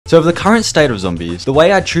So for the current state of zombies, the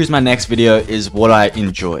way I choose my next video is what I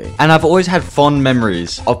enjoy. And I've always had fond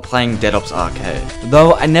memories of playing Dead Ops Arcade,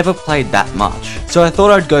 though I never played that much. So I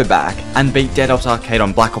thought I'd go back and beat Dead Ops Arcade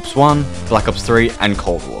on Black Ops 1, Black Ops 3, and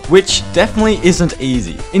Cold War, which definitely isn't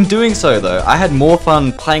easy. In doing so though, I had more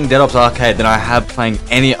fun playing Dead Ops Arcade than I have playing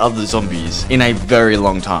any other zombies in a very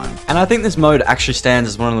long time. And I think this mode actually stands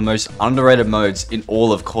as one of the most underrated modes in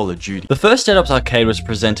all of Call of Duty. The first Dead Ops Arcade was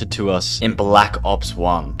presented to us in Black Ops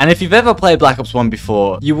 1. And if you've ever played Black Ops 1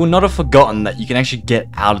 before, you will not have forgotten that you can actually get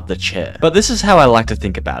out of the chair. But this is how I like to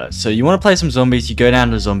think about it. So you want to play some zombies, you go down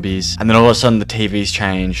to zombies, and then all of a sudden the TVs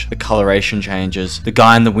change, the coloration changes, the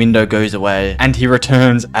guy in the window goes away, and he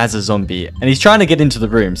returns as a zombie. And he's trying to get into the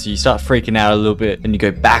room, so you start freaking out a little bit, and you go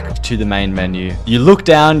back to the main menu. You look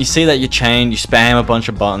down, you see that you're chained, you spam a bunch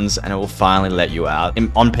of buttons, and it will finally let you out.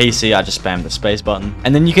 On PC, I just spammed the space button.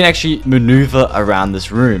 And then you can actually maneuver around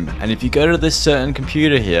this room. And if you go to this certain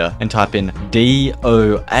computer here and type in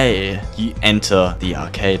DOA, you enter the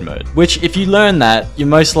arcade mode. Which, if you learn that, you're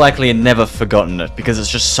most likely never forgotten it, because it's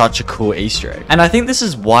just such a cool Easter egg. And I think this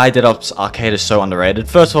is why Dead Ops Arcade is so underrated.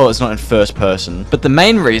 First of all, it's not in first person, but the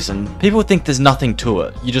main reason, people think there's nothing to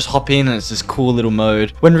it. You just hop in and it's this cool little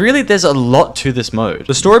mode, when really there's a lot to this mode.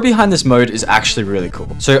 The story behind this mode is actually really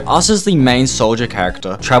cool. So us as the main soldier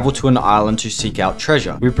character travel to an island to seek out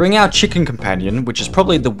treasure. We bring our chicken companion, which is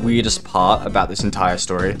probably the weirdest part about this entire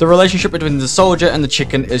story. The relationship between the soldier and the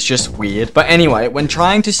chicken is just weird. But anyway, when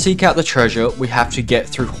trying to seek out the treasure, we have to get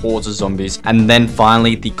through hordes of zombies, and then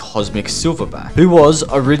finally the Cosmic Silverback, who was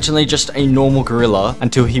originally just a normal gorilla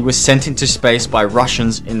until he was sent into space by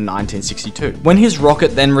Russians in 1962. When his rocket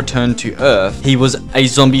then returned to Earth, he was a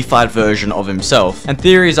zombified version of himself, and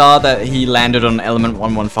theories are that he landed on element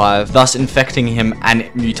 115, thus infecting him and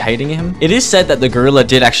mutating him. It is said that the gorilla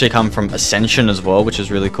did actually come from Ascension as well, which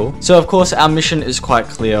is really cool. So of course our mission is quite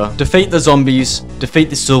clear: defeat the zombies, defeat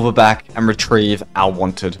the Silverback, and retrieve our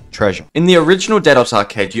wanted treasure. In the original Dead Ops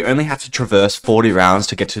Arcade, you only have to traverse 40 rounds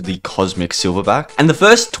to get to the Cosmic Silverback, and the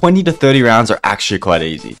first 20 to 30 rounds are actually quite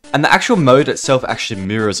easy. And the actual mode itself actually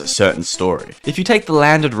mirrors a certain story. If you take the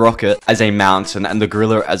landed rocket as a mountain and the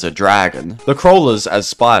gorilla as a dragon, the crawlers as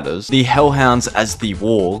spiders, the hellhounds as the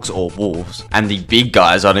wargs or wolves, and the big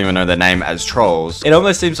guys, I don't even know their name, as trolls, it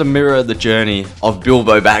almost seems to mirror the journey of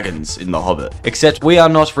Bilbo Baggins in The Hobbit. Except we are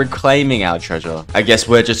not reclaiming our treasure. I guess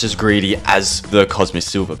we're just as greedy as the Cosmic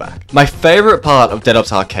Silverback. My favorite part of Dead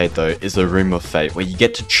Ops Arcade though is the Room of Fate, where you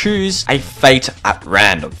get to choose a fate at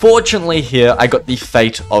random. Fortunately here, I got the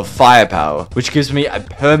fate of Firepower, which gives me a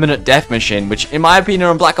permanent death machine, which in my opinion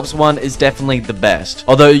on Black Ops 1 is definitely the best.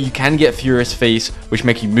 Although you can get Furious Feast, which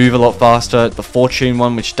make you move a lot faster, the Fortune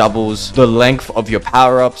one, which doubles the length of your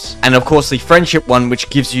power-ups, and of course the Friendship one, which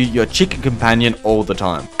gives you your chicken companion all the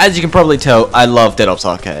time. As you can probably tell, I love Dead Ops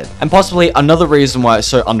Arcade. And possibly another reason why it's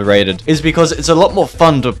so underrated is because it's a lot more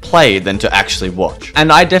fun to play than to actually watch.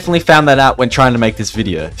 And I definitely found that out when trying to make this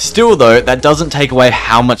video. Still though, that doesn't take away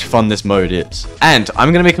how much fun this mode is. And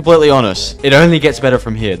I'm gonna be completely honest, it only gets better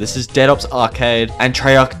from here. This is Dead Ops Arcade, and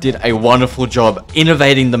Treyarch did a wonderful job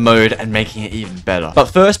innovating the mode and making it even better. But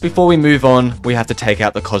first, before we move on, we have to take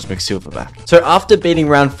out the Cosmic Silverback. So after beating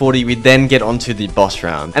round 40, we then get onto the boss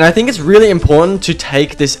round. And I think it's really important to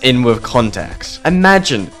take this in with context.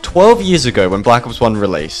 Imagine 12 years ago when Black Ops 1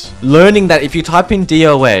 released, learning that if you type in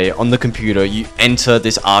DOA on the computer, you enter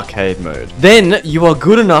this arcade mode. Then you are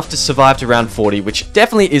good enough to survive to round 40, which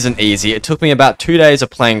definitely isn't easy. It took me about 2 days of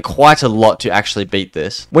playing quite a lot to actually beat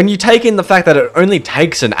this. When you take in the fact that it only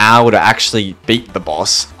takes an hour to actually beat the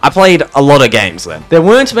boss, I played a lot of games then. There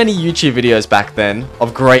weren't many YouTube videos back then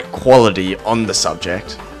of great quality on the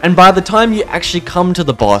subject. And by the time you actually come to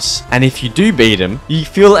the boss, and if you do beat him, you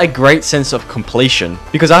feel a great sense of completion.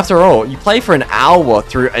 Because after all, you play for an hour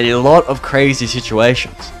through a lot of crazy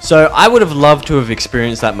situations. So I would have loved to have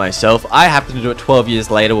experienced that myself. I happened to do it 12 years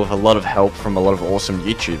later with a lot of help from a lot of awesome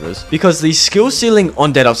YouTubers. Because the skill ceiling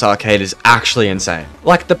on Dead Ops Arcade is actually insane.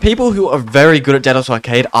 Like, the people who are very good at Dead Ops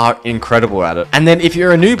Arcade are incredible at it. And then if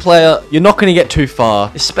you're a new player, you're not going to get too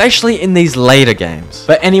far, especially in these later games.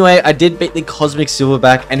 But anyway, I did beat the Cosmic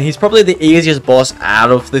Silverback, and he's probably the easiest boss out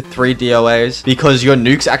of the 3 DOAs, because your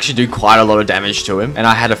nukes actually do quite a lot of damage to him, and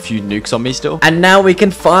I had a few nukes on me still. And now we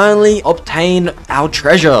can finally obtain our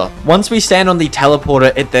treasure. Once we stand on the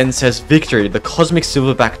teleporter, it then says victory, the Cosmic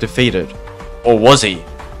Silverback defeated. Or was he?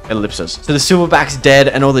 ellipsis. So the silverback's dead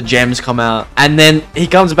and all the gems come out. And then he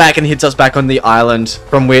comes back and hits us back on the island,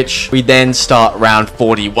 from which we then start round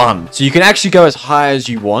 41. So you can actually go as high as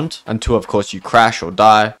you want until, of course, you crash or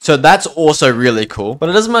die. So that's also really cool. But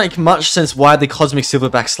it doesn't make much sense why the cosmic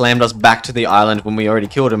silverback slammed us back to the island when we already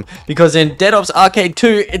killed him, because in Dead Ops Arcade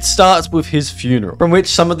 2, it starts with his funeral, from which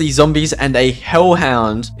some of the zombies and a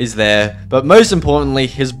hellhound is there, but most importantly,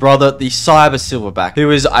 his brother, the cyber silverback,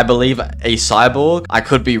 who is, I believe, a cyborg. I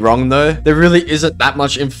could be wrong though. There really isn't that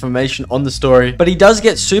much information on the story, but he does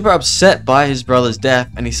get super upset by his brother's death,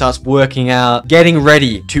 and he starts working out, getting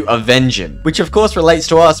ready to avenge him, which of course relates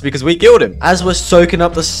to us because we killed him. As we're soaking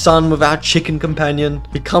up the sun with our chicken companion,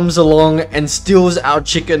 he comes along and steals our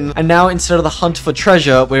chicken, and now instead of the hunt for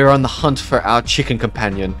treasure, we're on the hunt for our chicken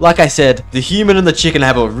companion. Like I said, the human and the chicken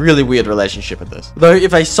have a really weird relationship with this. Though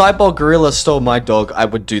if a cyborg gorilla stole my dog, I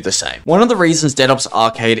would do the same. One of the reasons Dead Ops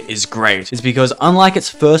Arcade is great is because unlike its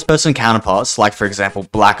first-person counterparts, like for example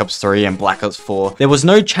Black Ops 3 and Black Ops 4, there was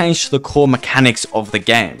no change to the core mechanics of the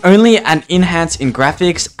game. Only an enhance in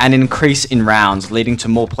graphics and increase in rounds, leading to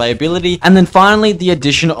more playability, and then finally the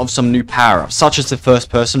addition of some new power-ups, such as the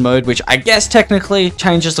first-person mode, which I guess technically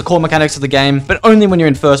changes the core mechanics of the game, but only when you're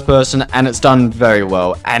in first person, and it's done very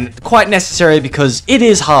well, and quite necessary because it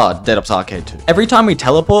is hard, Dead Ops Arcade 2. Every time we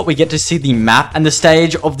teleport, we get to see the map and the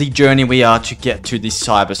stage of the journey we are to get to the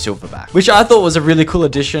cyber silverback, which I thought was a really cool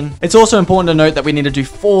addition. It's also important to note that we need to do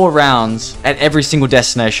 4 rounds at every single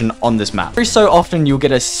destination on this map. Every so often, you'll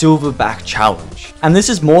get a silverback challenge, and this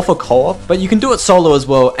is more for co-op, but you can do it solo as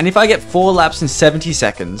well, and if I get 4 laps in 70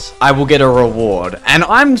 seconds, I will get a reward, and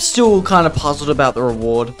I'm still kind of puzzled about the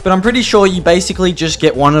reward, but I'm pretty sure you basically just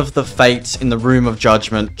get one of the fates in the Room of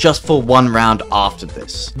Judgment just for 1 round after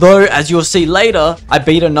this. Though, as you'll see later, I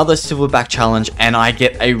beat another silverback challenge and I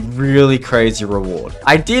get a really crazy reward.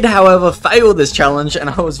 I did, however, fail this challenge and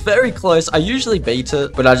I was very close. I usually beat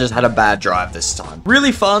it, but I just had a bad drive this time.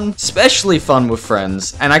 Really fun, especially fun with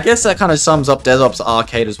friends, and I guess that kind of sums up Dead Ops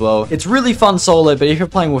Arcade as well. It's really fun solo, but if you're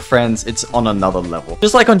playing with friends, it's on another level.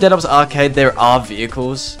 Just like on Dead Ops Arcade, there are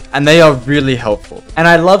vehicles, and they are really helpful. And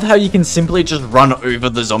I love how you can simply just run over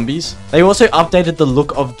the zombies. They also updated the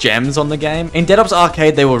look of gems on the game. In Dead Ops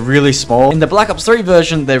Arcade, they were really small. In the Black Ops 3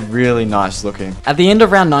 version, they're really nice looking. At the end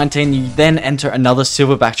of round 19, you then enter another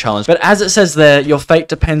silverback challenge. But as it says there, your fate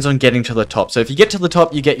depends on getting to the top. So if you get to the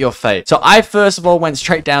top, you get your fate. So I first of all went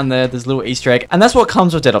straight down there. There's a little Easter egg. And that's what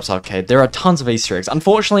comes with Dead Ops Arcade. There are tons of Easter eggs.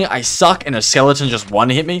 Unfortunately, I suck and a skeleton just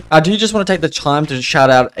one-hit me. I do just want to take the time to shout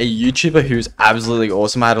out a YouTuber who's absolutely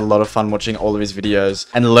awesome. I had a lot of fun watching all of his videos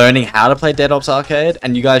and learning how to play Dead Ops Arcade.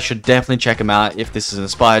 And you guys should definitely check him out if this has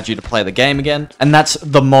inspired you to play the game again. And that's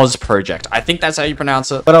the Moz Project. I think that's how you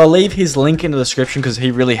pronounce it. But I'll leave his link in the description because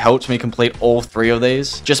he really helped me complete all 3 of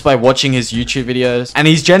these just by watching his YouTube videos. And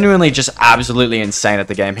he's genuinely just absolutely insane at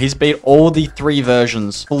the game. He's beat all the 3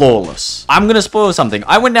 versions flawless. I'm gonna spoil something.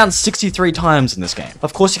 I went down 63 times in this game.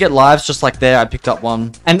 Of course, you get lives just like there. I picked up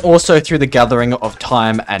 1. And also through the gathering of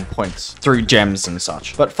time and points through gems and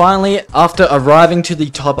such. But finally, after arriving to the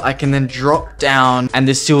top, I can then drop down and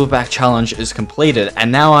this silverback challenge is completed.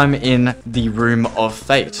 And now I'm in the Room of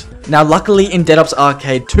Fate. Now, luckily in Dead Ops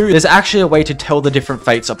Arcade 2, there's actually a way to tell the different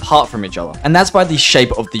fates apart from each other. And that's by the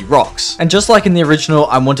shape of the rocks. And just like in the original,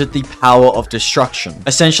 I wanted the power of destruction.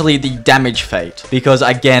 Essentially the damage fate. Because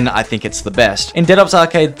again, I think it's the best. In Dead Ops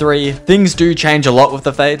Arcade 3, things do change a lot with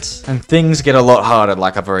the fates. And things get a lot harder,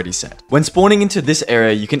 like I've already said. When spawning into this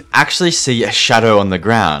area, you can actually see a shadow on the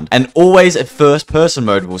ground. And always a first person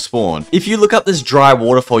mode will spawn. If you look up this dry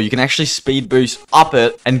waterfall, you can actually speed boost up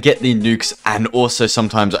it and get the nukes and also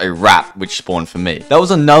sometimes a rat, which spawned for me. That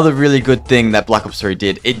was another really good thing that Black Ops 3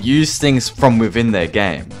 did. It used things from within their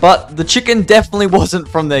game. But the chicken definitely wasn't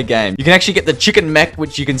from their game. You can actually get the chicken mech,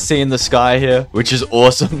 which you can see in the sky here, which is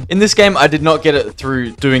awesome. In this game, I did not get it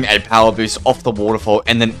through doing a power boost off the waterfall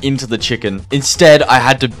and then into the chicken. Instead, I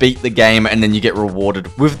had to beat the game and then you get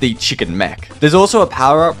rewarded with the chicken mech. There's also a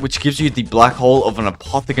power-up which gives you the black hole of an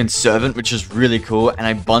apothecant servant, which is really cool, and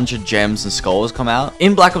a bunch of gems and skulls come out.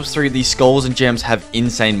 In Black Ops 3, these skulls and gems have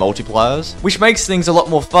insane multipliers, which makes things a lot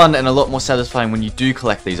more fun and a lot more satisfying when you do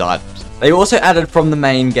collect these items. They also added from the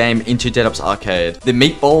main game into Dead Ops Arcade the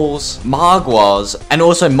meatballs, marguas, and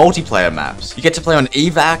also multiplayer maps. You get to play on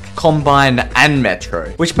Evac, Combine, and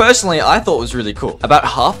Metro, which personally I thought was really cool. About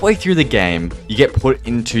halfway through the game, you get put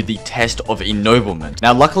into the test of ennoblement.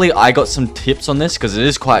 Now, luckily, I got some tips on this because it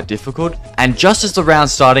is quite difficult. And just as the round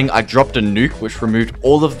starting, I dropped a nuke, which removed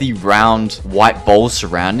all of the round white balls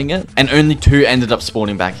surrounding it, and only 2 ended up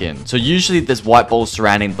spawning back in. So usually there's white balls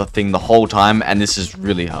surrounding the thing the whole time, and this is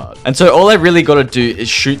really hard. And so So all I really gotta do is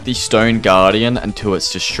shoot the stone guardian until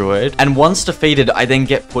it's destroyed. And once defeated, I then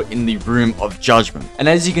get put in the room of judgment. And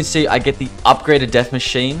as you can see, I get the upgraded death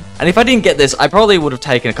machine. And if I didn't get this, I probably would have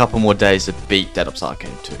taken a couple more days to beat Dead Ops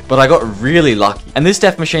Arcade 2. But I got really lucky. And this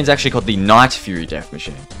death machine is actually called the Night Fury death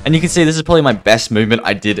machine. And you can see this is probably my best movement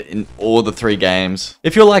I did in all the 3 games.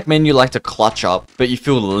 If you're like me and you like to clutch up, but you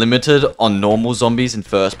feel limited on normal zombies in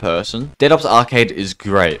first person, Dead Ops Arcade is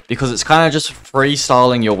great because it's kind of just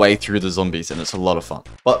freestyling your way through the zombies and it's a lot of fun.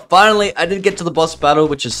 But finally, I did get to the boss battle,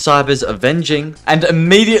 which is Cyber's Avenging, and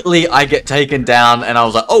immediately I get taken down and I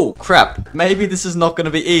was like, oh crap, maybe this is not going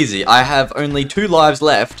to be easy. I have only 2 lives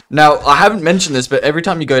left. Now, I haven't mentioned this, but every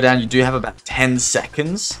time you go down, you do have about 10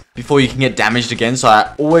 seconds before you can get damaged again, so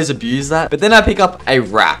I always abuse that. But then I pick up a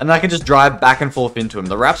wrap and I can just drive back and forth into him.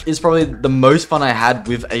 The wrap is probably the most fun I had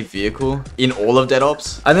with a vehicle in all of Dead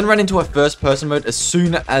Ops. I then ran into a first person mode as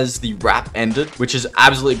soon as the wrap ended, which is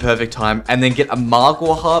absolutely perfect time, and then get a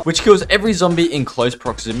Margor heart, which kills every zombie in close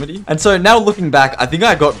proximity. And so now looking back, I think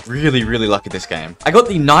I got really lucky this game. I got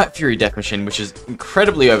the Night Fury death machine, which is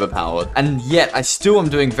incredibly overpowered, and yet I still am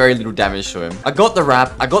doing very little damage to him. I got the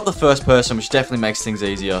wrap, I got the first person, which definitely makes things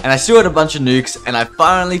easier, and I still had a bunch of nukes, and I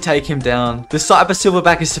finally take him down. The Cyber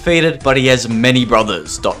Silverback is defeated, but he has many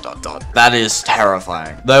brothers, ... That is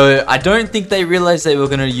terrifying. Though I don't think they realized they were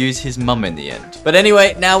going to use his mum in the end. But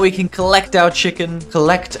anyway, now we can collect our chicken,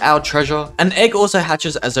 collect our treasure. An egg also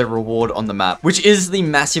hatches as a reward on the map, which is the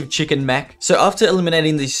massive chicken mech. So after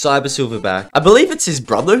eliminating the Cyber Silverback, I believe it's his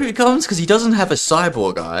brother who comes because he doesn't have a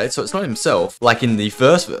cyborg eye, so it's not himself like in the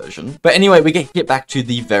first version. But anyway, we get back to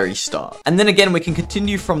the very start. And then again, we can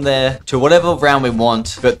continue from there to whatever round we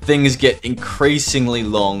want, but things get increasingly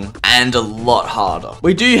long and a lot harder.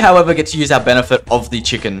 We do, however, get to use our benefit of the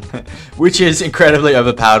chicken, which is incredibly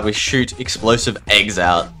overpowered. We shoot explosive eggs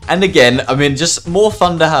out. And again, I mean, just more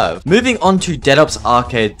fun to have. Moving on to Dead Ops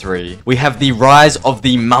Arcade 3, we have the rise of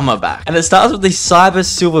the Mama back. And it starts with the Cyber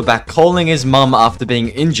Silverback calling his mum after being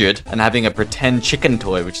injured and having a pretend chicken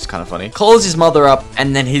toy, which is kind of funny. Calls his mother up,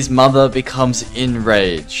 and then his mother becomes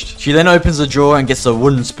enraged. She then opens the drawer and gets a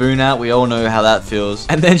wooden spoon out. We all know how that feels.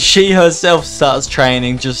 And then she herself starts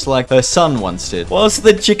training just like her son once did. Whilst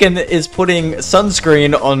the chicken is putting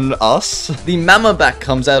sunscreen on us, the Mama back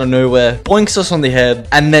comes out of nowhere, boinks us on the head,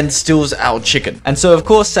 and then steals our chicken. And so, of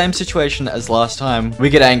course, same situation as last time. We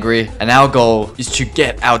get angry, and our goal is to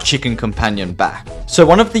get our chicken companion back. So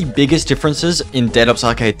one of the biggest differences in Dead Ops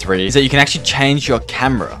Arcade 3 is that you can actually change your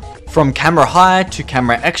camera. From camera high to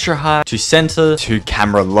camera extra high to center to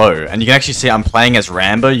camera low. And you can actually see I'm playing as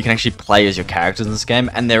Rambo. You can actually play as your characters in this game.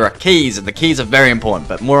 And there are keys, and the keys are very important,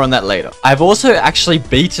 but more on that later. I've also actually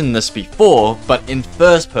beaten this before, but in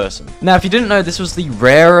first person. Now, if you didn't know, this was the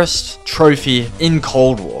rarest trophy in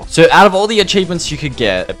Cold War. So out of all the achievements you could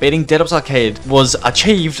get, beating Dead Ops Arcade was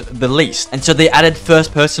achieved the least. And so they added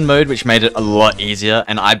first person mode, which made it a lot easier.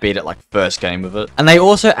 And I beat it like first game with it. And they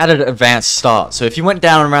also added advanced start. So if you went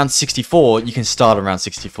down around 64, you can start around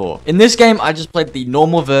 64. In this game, I just played the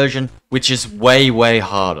normal version, which is way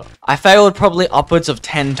harder. I failed probably upwards of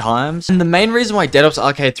 10 times, and the main reason why Dead Ops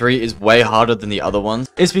Arcade 3 is way harder than the other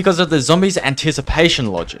ones is because of the zombies'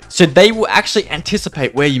 anticipation logic. So they will actually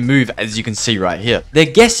anticipate where you move, as you can see right here. They're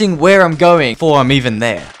guessing where I'm going before I'm even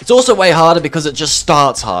there. It's also way harder because it just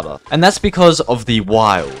starts harder, and that's because of the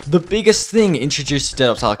wild. The biggest thing introduced to Dead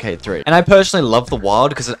Ops Arcade 3, and I personally love the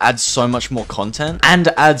wild because it adds so much more content and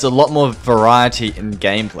adds a lot more variety in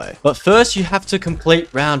gameplay. But first, you have to complete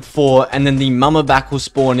round 4, and then the Mama back will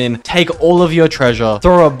spawn in, take all of your treasure,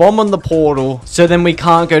 throw a bomb on the portal, so then we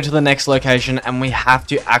can't go to the next location and we have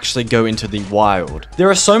to actually go into the wild. There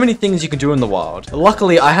are so many things you can do in the wild.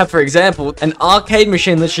 Luckily, I have, for example, an arcade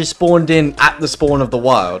machine literally spawned in at the spawn of the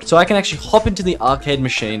wild. So I can actually hop into the arcade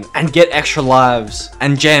machine and get extra lives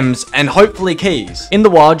and gems and hopefully keys. In the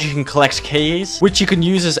wild, you can collect keys, which you can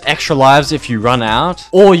use as extra lives if you run out,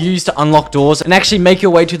 or use to unlock doors and actually make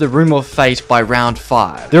your way to the Room of Fate by round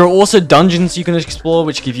 5. There are also dungeons you can explore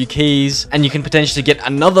which give you keys, and you can potentially get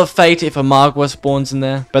another fate if a Margwa spawns in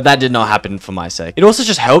there, but that did not happen for my sake. It also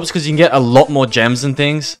just helps because you can get a lot more gems and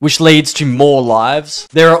things, which leads to more lives.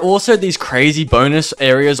 There are also these crazy bonus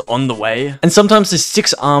areas on the way, and sometimes this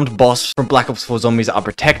 6-armed boss from Black Ops 4 Zombies are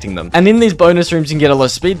protecting them. And in these bonus rooms you can get a lot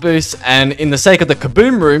of speed boosts, and in the sake of the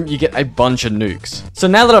Kaboom room you get a bunch of nukes. So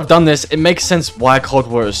now that I've done this, it makes sense why Cold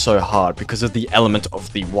War is so hard, because of the element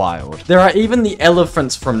of the wild. There are even the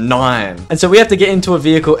elephants from 9. And so we have to get into a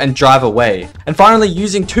vehicle and drive away. And finally,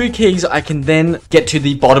 using 2 keys, I can then get to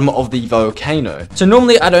the bottom of the volcano. So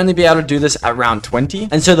normally I'd only be able to do this at round 20.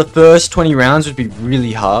 And so the first 20 rounds would be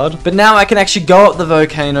really hard. But now I can actually go up the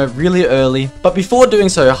volcano really early. But before doing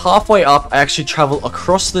so, halfway up, I actually travel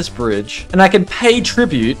across this bridge. And I can pay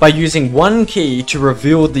tribute by using 1 key to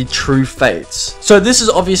reveal the true fates. So this is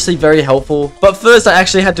obviously very helpful. But first, I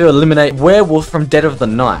actually had to eliminate Werewolf from Dead of the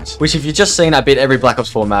Night, which if you've just seen, I beat every Black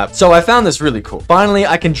Ops 4 map. So I found this really cool. Finally,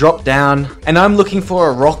 I can drop down, and I'm looking for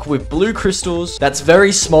a rock with blue crystals that's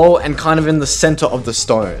very small and kind of in the center of the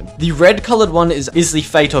stone. The red colored one is the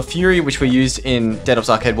Fate of Fury, which we used in Dead Ops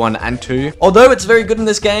Arcade 1 and 2. Although it's very good in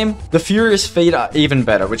this game, the Furious feet are even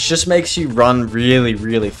better, which just makes you run really,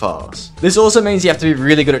 really fast. This also means you have to be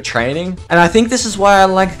really good at training, and I think this is why I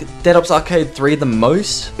like Dead Ops Arcade 3 the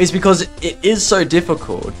most, is because it is so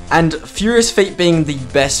difficult, and Furious feet being the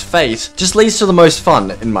best fate just leads to the most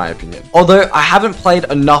fun, in my opinion. Although I haven't played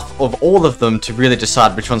enough of all of them to really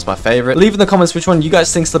decide which one's my favorite. Leave in the comments which one you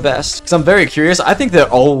guys think's the best, because I'm very curious. I think they're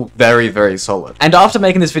all very, very solid. And after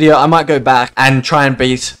making this video, I might go back and try and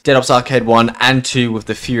beat Dead Ops Arcade 1 and 2 with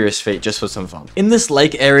the Furious feat just for some fun. In this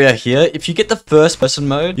lake area here, if you get the first person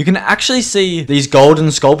mode, you can actually see these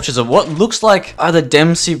golden sculptures of what looks like either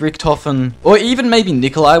Dempsey, Richthofen, or even maybe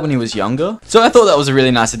Nikolai when he was younger. So I thought that was a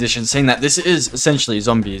really nice addition, seeing that this is essentially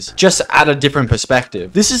zombies, just at a different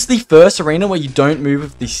perspective. This is the first arena where you don't move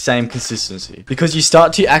with the same consistency, because you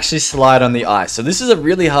start to actually slide on the ice. So this is a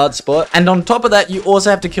really hard spot, and on top of that, you also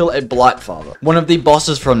have to kill a Blightfather, one of the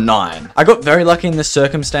bosses from 9. I got very lucky in this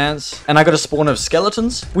circumstance, and I got a spawn of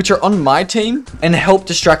skeletons, which are on my team, and help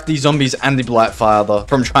distract the zombies and the Blightfather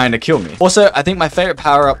from trying to kill me. Also, I think my favorite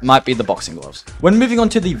power-up might be the boxing gloves. When moving on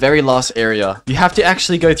to the very last area, you have to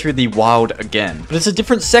actually go through the wild again, but it's a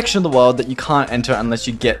different section of the world that you can't enter unless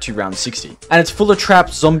you get to round 60. And it's full of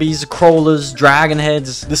traps, zombies, crawlers, dragon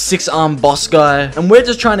heads, the 6-armed boss guy, and we're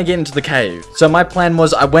just trying to get into the cave. So my plan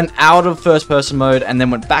was I went out of first person mode and then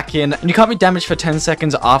went back in, and you can't be damaged for 10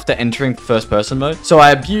 seconds after entering first person mode. So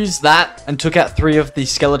I abused that and took out 3 of the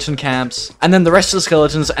skeleton camps, and then the rest of the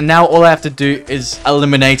skeletons, and now all I have to do is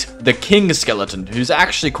eliminate the king skeleton, who's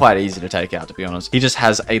actually quite easy to take out, to be honest. He just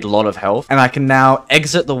has a lot of health, and I can now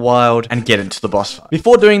exit the wild and get into the boss fight.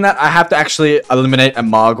 Before doing that, I have to actually eliminate a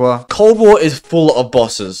Magua. Cold War is full of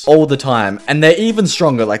bosses all the time, and they're even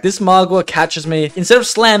stronger. Like, this Magua catches me. Instead of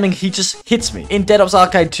slamming, he just hits me. In Dead Ops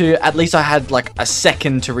Arcade 2, at least I had like a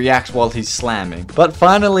second to react while he's slamming. But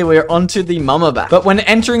finally, we're onto the Mama Back. But when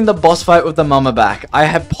entering the boss fight with the Mama Back, I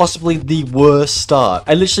have possibly the worst start.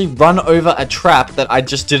 I literally run over a trap that I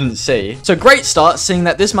just didn't see. So great start, seeing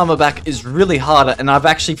that this Mama Back is really harder, and I've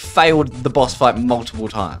actually failed the boss fight multiple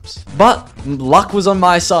times. But luck was on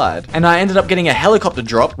my side, and I ended up getting a helicopter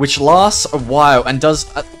drop, which lasts a while and does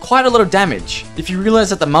quite a lot of damage. If you realize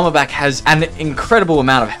that the Mama Back has an incredible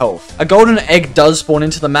amount of health. A golden egg does spawn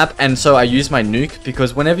into the map, and so I use my nuke,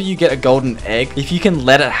 because whenever you get a golden egg, if you can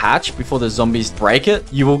let it hatch before the zombies break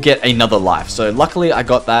it, you will get another life. So luckily I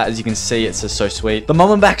got that. As you can see, it's just so sweet. The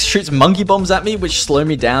Mama Back shoots monkey bombs at me, which slow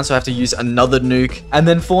me down, so I have to use another nuke. And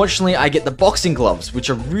then fortunately, I get the boxing gloves, which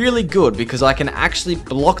are really good because I can actually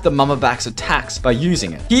block the Mama Back's attacks by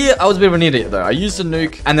using it. Here, I was a bit of an idiot though. I used a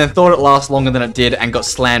nuke and then thought it lasts longer than it did and got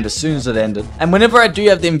slammed as soon as it ended. And whenever I do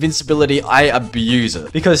have the invincibility, I abuse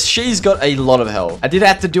it because she's got a lot of health. I did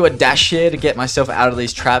have to do a dash here to get myself out of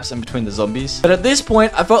these traps and between the zombies. But at this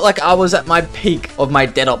point, I felt like I was at my peak of my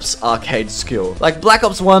Dead Ops Arcade skill. Like Black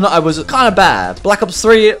Ops 1, I was kind of bad. Black Ops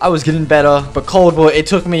 3, I was getting better. But Cold War, it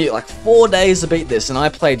took me like 4 days to beat this, and I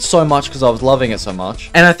played so much because I was loving it so much.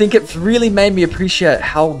 And I think it really made me appreciate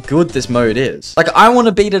how good this mode is. Like, I want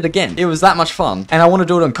to beat it again. It was that much fun. And I want to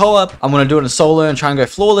do it in co-op. I want to do it in solo and try and go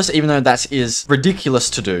flawless, even though that is ridiculous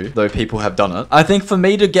to do, though people have done it. I think for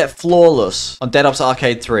me to get flawless on Dead Ops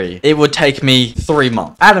Arcade 3, it would take me 3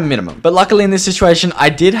 months at a minimum. But luckily in this situation, I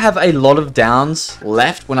did have a lot of downs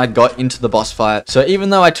left when I got into the boss fight. So even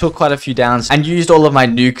though I took quite a few downs and used all of my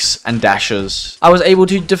nukes and dashes, I was able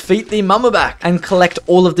to defeat the Mama Back and collect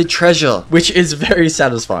all of the treasure, which is very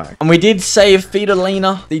satisfying. And we did save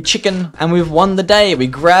Fidelina, the chicken, and we've won the day. We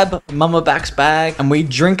grab Mama Back's bag and we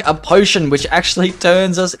drink a potion, which actually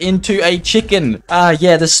turns us into a chicken.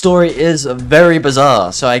 Yeah, the story is very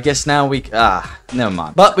bizarre. So I guess now we, never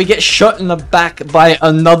mind. But we get shot in the back by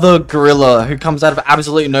another gorilla who comes out of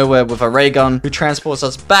absolutely nowhere with a ray gun, who transports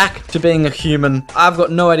us back to being a human. I've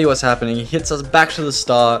got no idea what's happening. He hits us back to the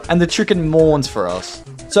start, and the chicken mourns for us.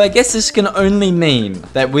 So I guess this can only mean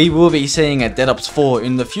that we will be seeing a Dead Ops 4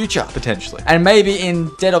 in the future, potentially. And maybe in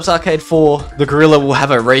Dead Ops Arcade 4, the gorilla will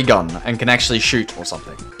have a ray gun and can actually shoot or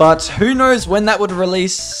something. But who knows when that would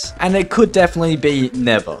release, and it could definitely be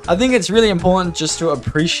never. I think it's really important just to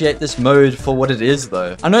appreciate this mode for what it is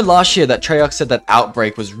though. I know last year that Treyarch said that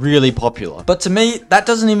Outbreak was really popular, but to me, that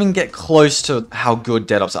doesn't even get close to how good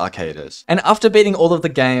Dead Ops Arcade is. And after beating all of the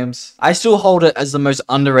games, I still hold it as the most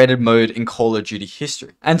underrated mode in Call of Duty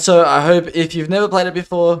history. And so I hope if you've never played it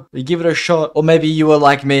before, you give it a shot, or maybe you were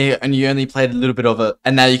like me and you only played a little bit of it,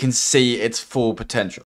 and now you can see its full potential.